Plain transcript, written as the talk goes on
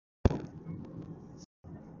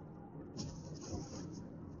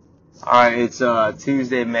All right, it's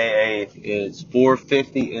Tuesday, May 8th. It's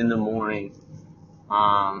 4:50 in the morning.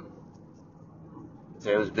 Um, so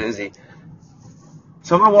it was busy.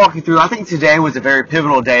 So I'm gonna walk you through. I think today was a very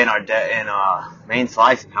pivotal day in our main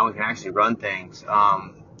slice and how we can actually run things.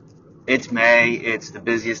 It's May. It's the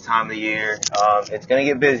busiest time of the year. It's gonna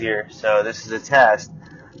get busier, so this is a test.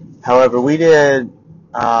 However, we did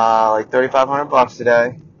like $3,500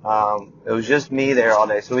 today. It was just me there all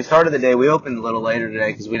day. So we started the day. We opened a little later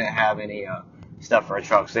today because we didn't have any stuff for our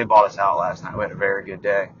trucks. They bought us out last night. We had a very good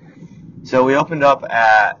day. So we opened up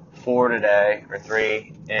at 4 today, or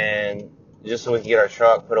 3, and just so we could get our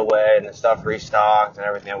truck put away and the stuff restocked and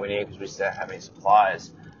everything that we need because we still didn't have any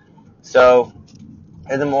supplies. So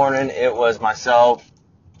in the morning, it was myself.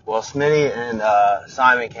 Well, Smitty and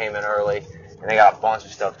Simon came in early, and they got a bunch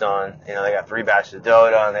of stuff done. You know, they got 3 batches of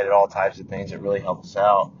dough done. They did all types of things that really helped us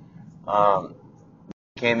out.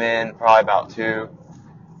 Came in probably about 2,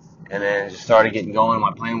 and then just started getting going.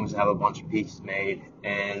 My plan was to have a bunch of pizzas made,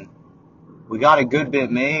 and we got a good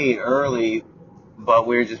bit made early, but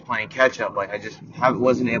we were just playing catch up. Like, I just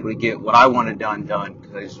wasn't able to get what I wanted done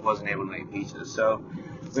because I just wasn't able to make pizzas. So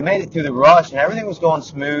we made it through the rush, and everything was going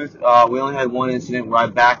smooth. We only had one incident where I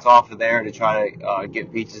backed off of there to try to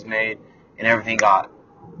get pizzas made, and everything got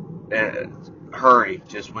hurried,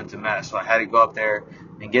 just went to mess. So I had to go up there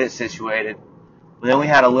and get it situated. But then we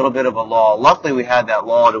had a little bit of a lull. Luckily, we had that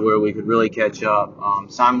lull to where we could really catch up.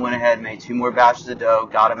 Simon went ahead and made 2 more batches of dough,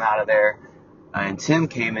 got him out of there. And Tim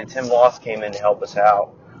Loss came in to help us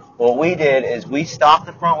out. What we did is we stocked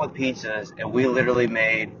the front with pizzas, and we literally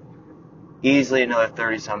made easily another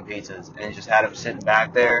 30-some pizzas, and just had them sitting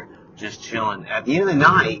back there, just chilling. At the end of the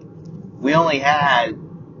night,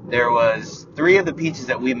 there was 3 of the pizzas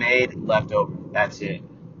that we made left over. That's it.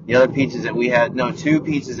 The other pizzas that we had, 2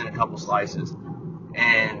 pizzas and a couple slices.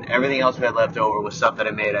 And everything else we had left over was stuff that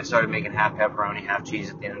I made. I started making half pepperoni, half cheese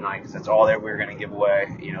at the end of the night because that's all that we were going to give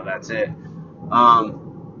away. That's it.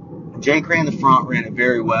 Jake ran the front, ran it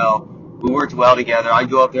very well. We worked well together. I'd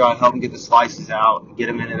go up there, I'd help him get the slices out, get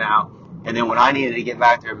them in and out. And then when I needed to get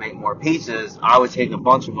back there and make more pizzas, I would take a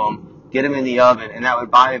bunch of them, get them in the oven, and that would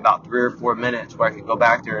buy me about 3 or 4 minutes where I could go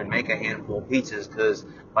back there and make a handful of pizzas because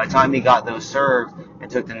by the time he got those served and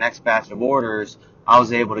took the next batch of orders, I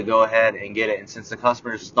was able to go ahead and get it. And since the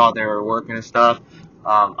customers thought they were working and stuff,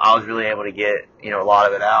 I was really able to get, a lot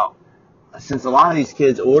of it out. Since a lot of these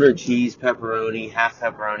kids order cheese, pepperoni, half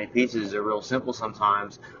pepperoni pizzas, they're real simple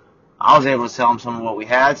sometimes. I was able to sell them some of what we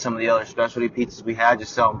had, some of the other specialty pizzas we had,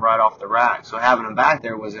 just sell them right off the rack. So having them back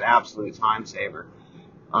there was an absolute time saver.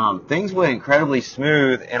 Things went incredibly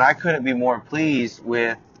smooth, and I couldn't be more pleased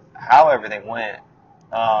with how everything went.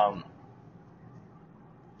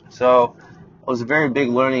 So it was a very big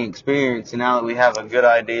learning experience, and now that we have a good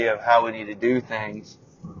idea of how we need to do things,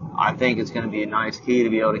 I think it's going to be a nice key to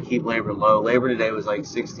be able to keep labor low. Labor today was like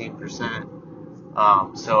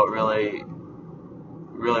 16%, so it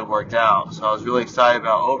really worked out. So I was really excited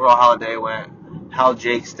about overall how the day went, how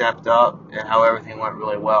Jake stepped up, and how everything went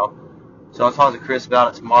really well. So I'll talk to Chris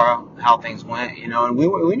about it tomorrow, how things went, and we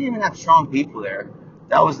didn't even have strong people there.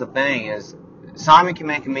 That was the thing, is Simon can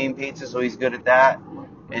make a mean pizza, so he's good at that,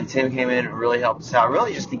 and Tim came in and really helped us out,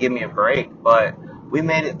 really just to give me a break, but we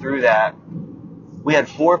made it through that. We had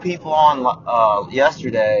 4 people on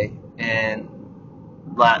yesterday, and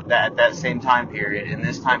that same time period. In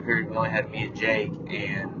this time period, we only had me and Jake,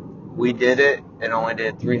 and we did it and only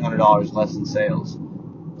did $300 less in sales.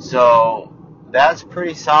 So that's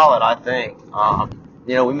pretty solid, I think.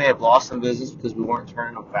 We may have lost some business because we weren't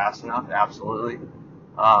turning them fast enough, absolutely.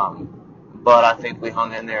 But I think we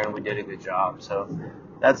hung in there and we did a good job. So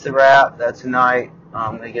that's the wrap. That's tonight.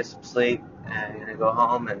 I'm going to get some sleep and I'm going to go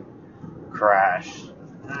home and crash.